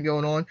show that's been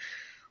going on.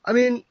 I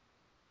mean,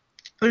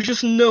 there's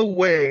just no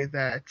way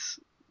that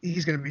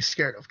he's going to be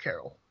scared of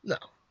Carol. No.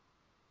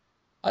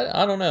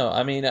 I don't know.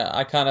 I mean,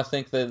 I kind of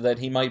think that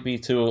he might be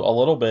too a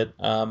little bit,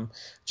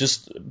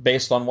 just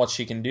based on what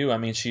she can do. I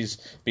mean, she's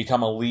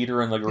become a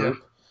leader in the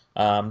group.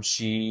 Yeah.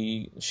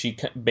 She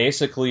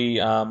basically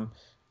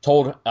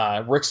told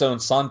Rick's own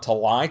son to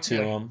lie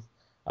to him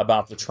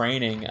about the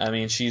training. I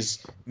mean,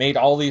 she's made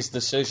all these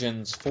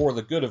decisions for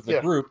the good of the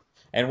group.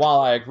 And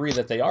while I agree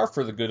that they are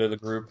for the good of the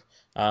group,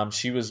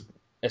 she was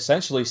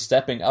essentially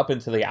stepping up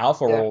into the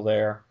alpha role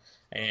there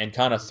and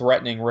kind of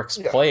threatening Rick's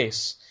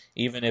place,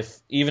 even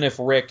if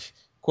Rikk,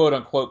 quote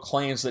unquote,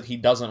 claims that he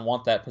doesn't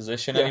want that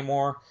position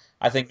anymore.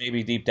 I think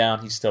maybe deep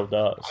down he still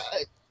does,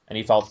 and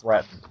he felt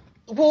threatened.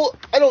 Well,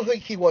 I don't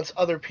think he wants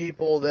other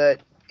people that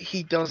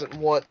he doesn't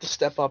want to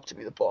step up to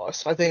be the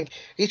boss. I think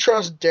he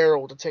trusts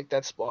Daryl to take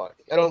that spot.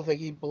 I don't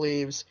think he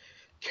believes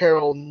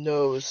Carol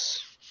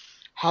knows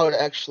how to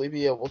actually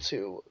be able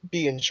to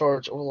be in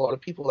charge of a lot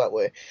of people that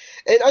way.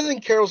 And I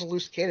think Carol's a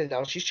loose cannon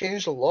now. She's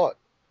changed a lot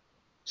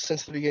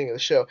since the beginning of the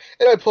show.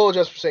 And I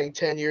apologize for saying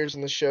 10 years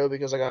in the show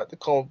because I got the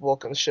comic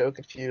book and the show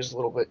confused a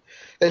little bit.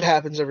 It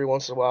happens every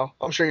once in a while.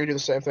 I'm sure you do the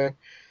same thing.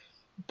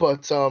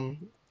 But,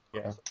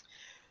 yeah.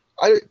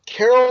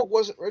 Carol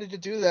wasn't ready to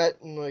do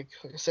that, and like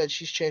I said,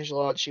 she's changed a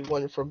lot. She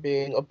went from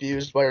being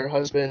abused by her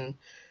husband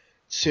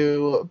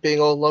to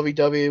being all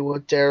lovey-dovey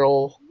with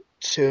Daryl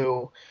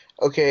to,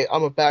 okay,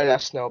 I'm a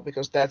badass now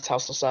because that's how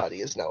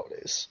society is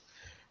nowadays.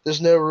 There's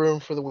no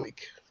room for the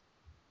weak.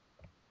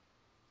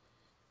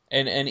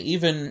 And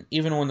even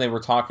when they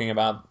were talking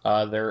about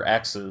their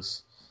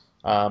exes,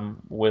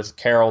 with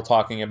Carol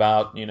talking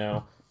about, you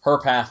know, her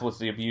path with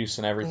the abuse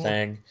and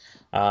everything,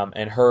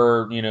 and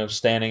her, you know,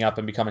 standing up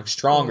and becoming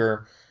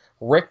stronger,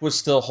 Rikk was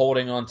still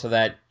holding on to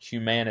that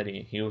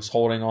humanity. He was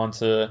holding on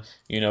to,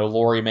 you know,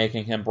 Lori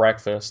making him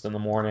breakfast in the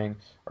morning,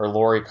 or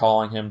Lori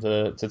calling him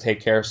to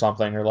take care of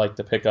something, or like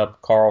to pick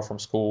up Carl from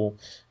school,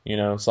 you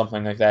know,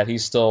 something like that.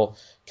 He's still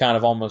kind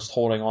of almost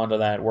holding on to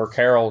that, where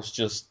Carol's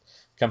just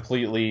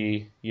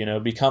completely, you know,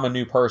 become a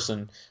new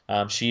person.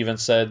 She even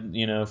said,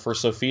 you know, for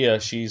Sophia,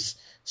 she's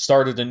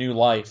started a new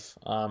life.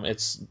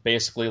 It's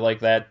basically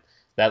like that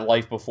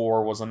life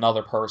before was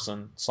another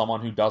person,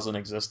 someone who doesn't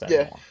exist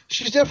anymore. Yeah,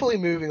 she's definitely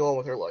moving on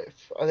with her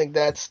life. I think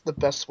that's the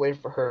best way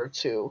for her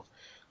to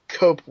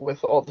cope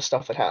with all the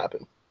stuff that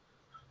happened.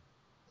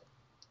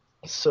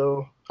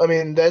 So, I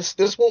mean, this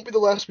won't be the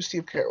last we see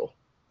of Carol.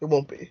 It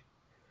won't be.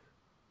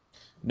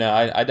 No,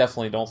 I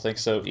definitely don't think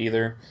so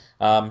either.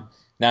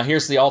 Now,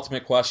 here's the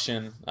ultimate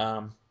question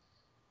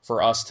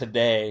for us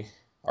today.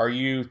 Are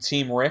you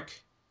Team Rikk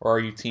or are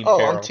you Team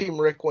Carol? I'm Team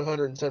Rikk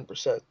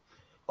 110%.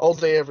 All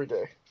day, every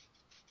day.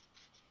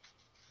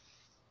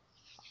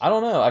 I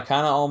don't know. I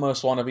kind of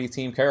almost want to be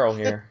Team Carol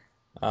here.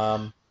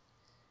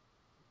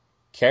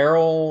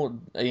 Carol,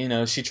 you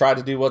know, she tried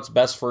to do what's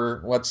best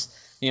for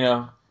you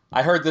know,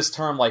 I heard this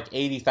term like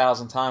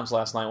 80,000 times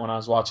last night when I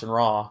was watching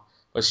Raw,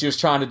 but she was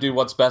trying to do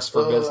what's best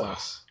for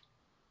business.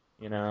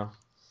 You know,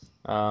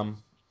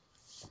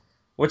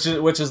 which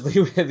is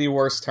the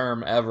worst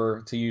term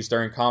ever to use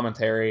during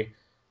commentary.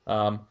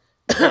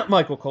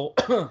 Michael Cole.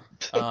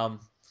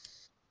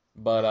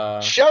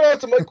 But shout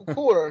out to Michael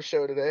Cole on our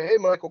show today. Hey,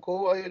 Michael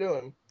Cole, how you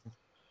doing?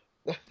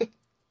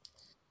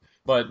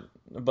 but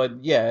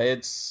yeah,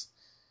 it's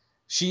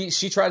she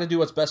tried to do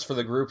what's best for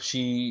the group.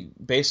 She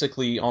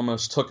basically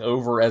almost took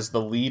over as the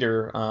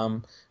leader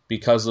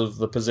because of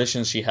the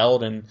position she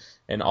held and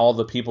all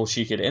the people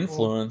she could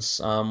influence,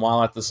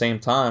 while at the same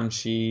time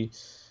she,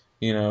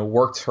 you know,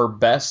 worked her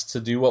best to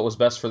do what was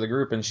best for the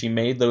group, and she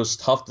made those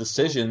tough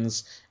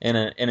decisions in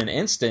an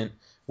instant.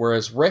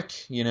 Whereas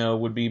Rikk, you know,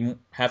 would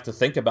have to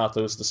think about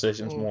those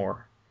decisions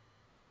more.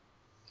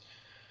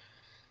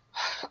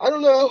 I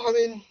don't know. I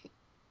mean,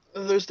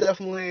 there's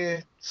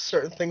definitely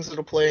certain things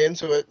that'll play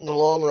into it in the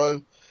long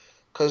run,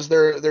 because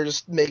they're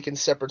just making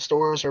separate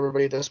stories for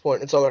everybody at this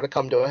point. It's all going to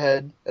come to a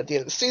head at the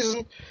end of the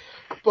season.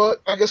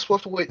 But I guess we'll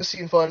have to wait and see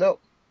and find out.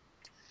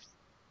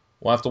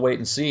 We'll have to wait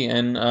and see.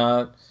 And,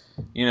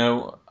 you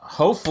know,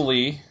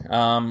 hopefully,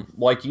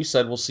 like you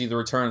said, we'll see the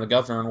return of the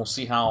governor, and we'll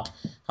see how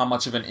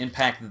much of an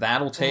impact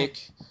that'll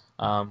take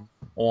on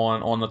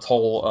the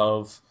toll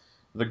of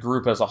the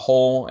group as a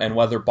whole, and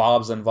whether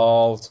Bob's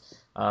involved.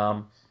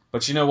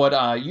 But you know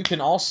what? You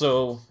can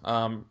also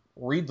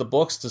read the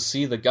books to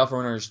see the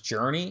governor's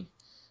journey,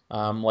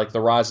 like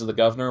The Rise of the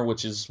Governor,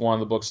 which is one of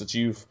the books that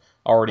you've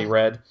already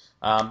read.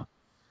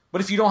 But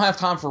if you don't have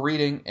time for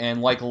reading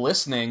and like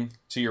listening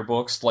to your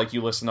books, like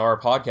you listen to our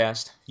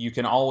podcast, you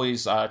can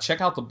always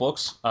check out the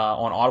books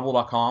on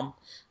audible.com.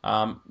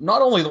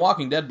 Not only the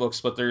Walking Dead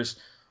books, but there's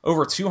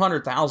over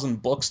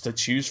 200,000 books to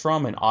choose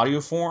from in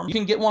audio form. You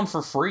can get one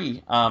for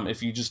free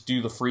if you just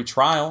do the free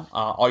trial.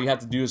 All you have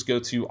to do is go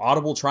to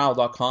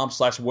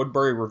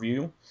audibletrial.com/Woodbury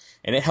Review,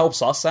 and it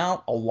helps us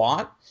out a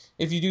lot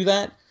if you do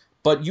that.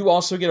 But you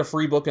also get a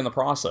free book in the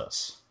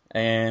process.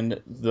 And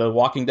the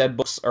Walking Dead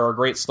books are a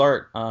great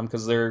start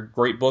because they're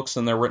great books,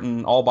 and they're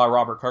written all by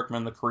Robert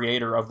Kirkman, the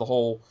creator of the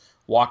whole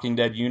Walking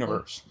Dead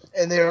universe.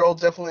 And they're all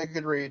definitely a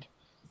good read.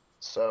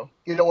 So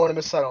you don't want to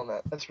miss out on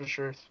that. That's for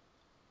sure.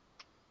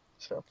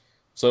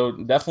 So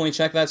definitely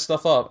check that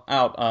stuff out.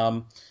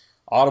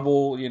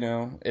 Audible, you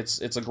know,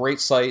 it's a great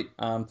site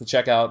to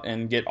check out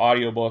and get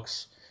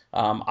audiobooks.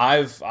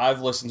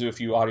 I've listened to a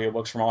few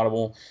audiobooks from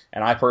Audible,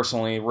 and I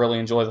personally really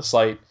enjoy the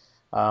site.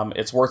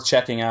 It's worth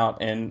checking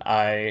out, and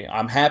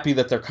I'm happy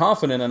that they're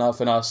confident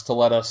enough in us to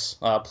let us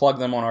plug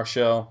them on our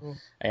show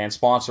and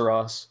sponsor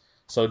us.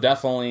 So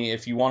definitely,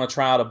 if you want to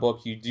try out a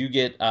book, you do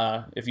get,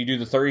 if you do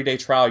the 30-day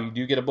trial, you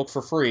do get a book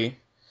for free.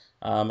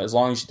 As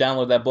long as you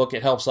download that book,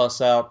 it helps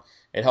us out.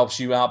 It helps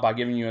you out by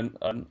giving you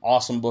an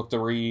awesome book to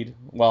read,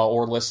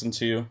 or listen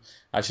to,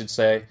 I should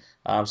say.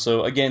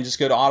 So again, just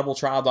go to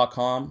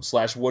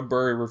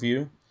audibletrial.com/Woodbury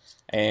review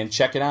and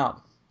check it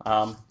out.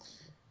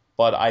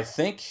 But I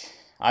think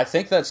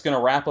that's going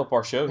to wrap up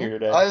our show here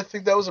today. I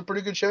think that was a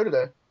pretty good show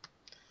today.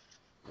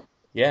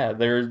 Yeah,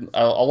 there's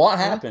a lot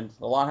happened.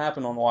 A lot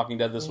happened on The Walking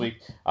Dead this week.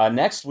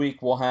 Next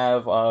week we'll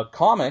have a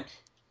comic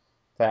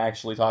to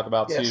actually talk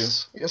about too.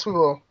 Yes, we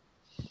will.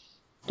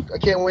 I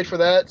can't wait for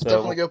that. So,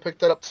 definitely go pick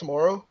that up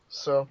tomorrow.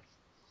 So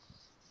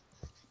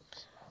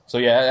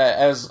yeah,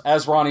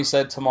 as Ronnie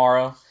said,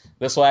 tomorrow.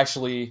 This will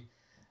actually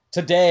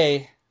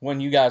today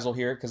when you guys will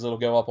hear it, because it'll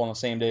go up on the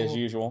same day as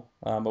usual.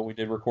 But we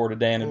did record a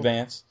day in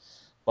advance.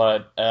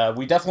 But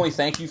we definitely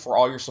thank you for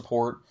all your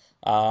support.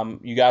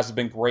 You guys have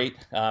been great.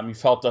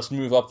 You've helped us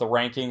move up the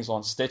rankings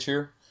on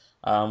Stitcher,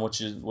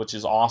 which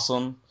is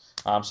awesome.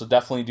 So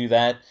definitely do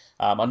that.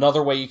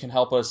 Another way you can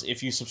help us,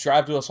 if you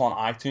subscribe to us on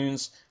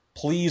iTunes,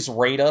 please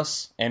rate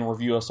us and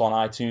review us on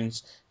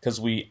iTunes,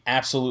 because we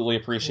absolutely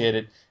appreciate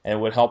it, and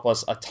it would help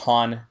us a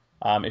ton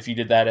if you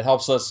did that. It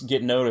helps us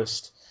get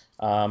noticed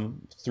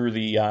through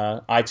the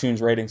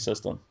iTunes rating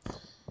system.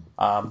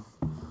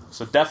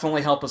 So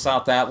definitely help us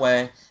out that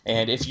way.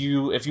 And if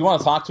you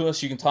want to talk to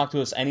us, you can talk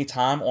to us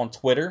anytime on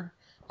Twitter.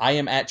 I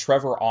am at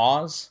Trevor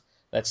Oz.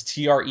 That's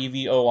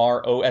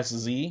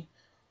TrevorOsz.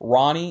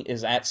 Ronnie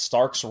is at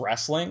Starks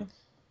Wrestling.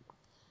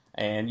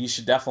 And you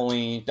should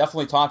definitely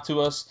talk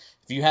to us.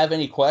 If you have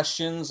any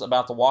questions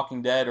about The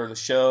Walking Dead or the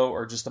show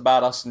or just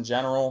about us in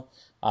general,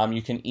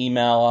 you can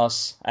email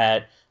us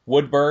at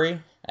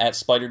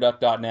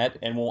woodbury@spiderduck.net,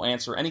 and we'll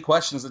answer any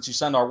questions that you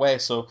send our way.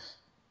 So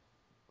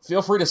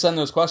feel free to send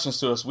those questions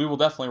to us. We will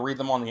definitely read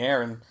them on the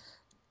air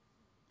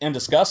and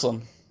discuss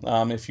them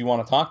if you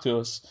want to talk to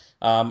us.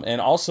 And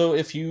also,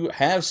 if you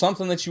have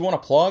something that you want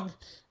to plug,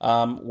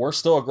 we're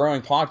still a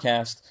growing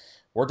podcast.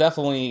 We're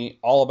definitely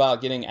all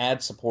about getting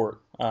ad support.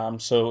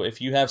 So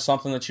if you have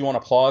something that you want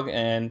to plug,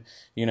 and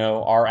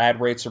our ad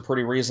rates are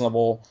pretty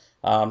reasonable,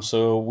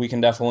 so we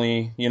can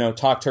definitely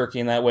talk turkey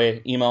in that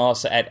way. Email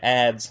us at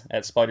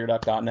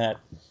ads@spiderduck.net.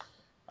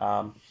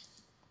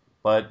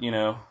 But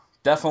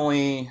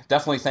definitely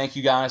thank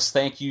you guys.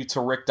 Thank you to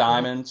Rikk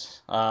Diamond,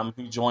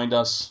 who joined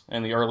us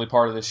in the early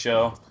part of this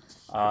show.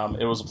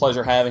 It was a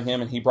pleasure having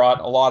him, and he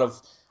brought a lot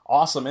of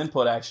awesome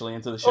input actually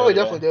into the show. Oh, he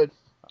definitely did.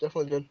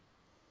 Definitely did.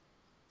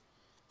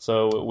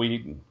 So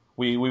we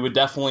would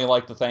definitely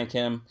like to thank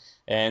him,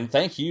 and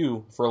thank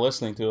you for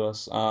listening to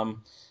us,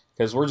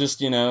 because we're just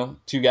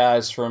two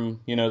guys from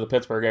the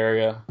Pittsburgh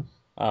area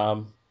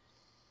that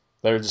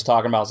are just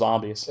talking about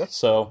zombies. Yeah.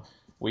 So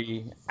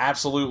we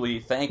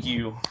absolutely thank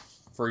you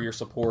for your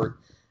support,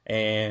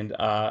 and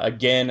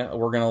again,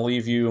 we're going to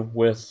leave you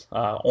with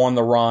On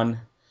the Run,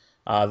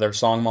 their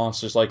song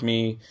Monsters Like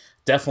Me.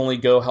 Definitely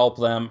go help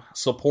them,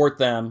 support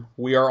them.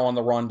 We are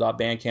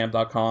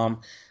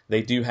ontherun.bandcamp.com.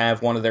 They do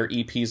have one of their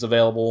EPs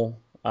available,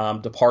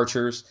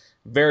 Departures.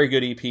 Very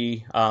good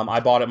EP. I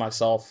bought it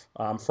myself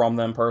from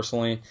them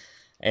personally,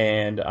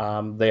 and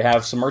they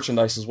have some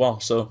merchandise as well.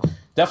 So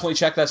definitely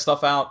check that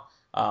stuff out.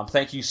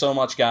 Thank you so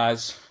much,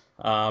 guys,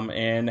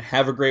 and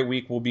have a great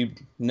week. We'll be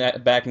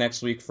back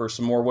next week for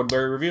some more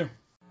Woodbury Review.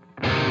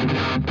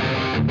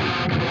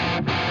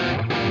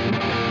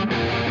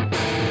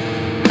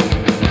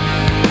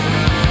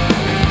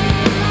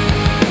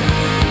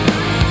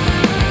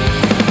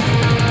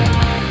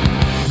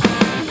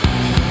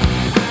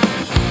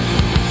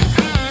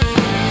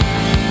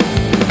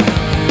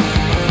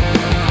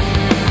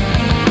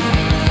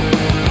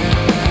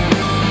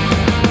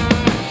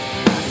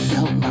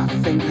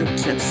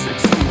 Fingertips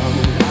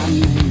explode. I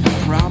made a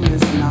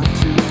promise not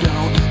to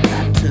go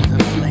back to the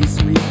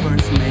place we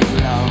first made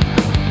love,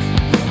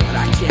 but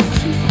I can't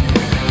keep it.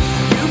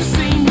 You've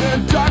seen the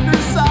darker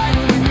side.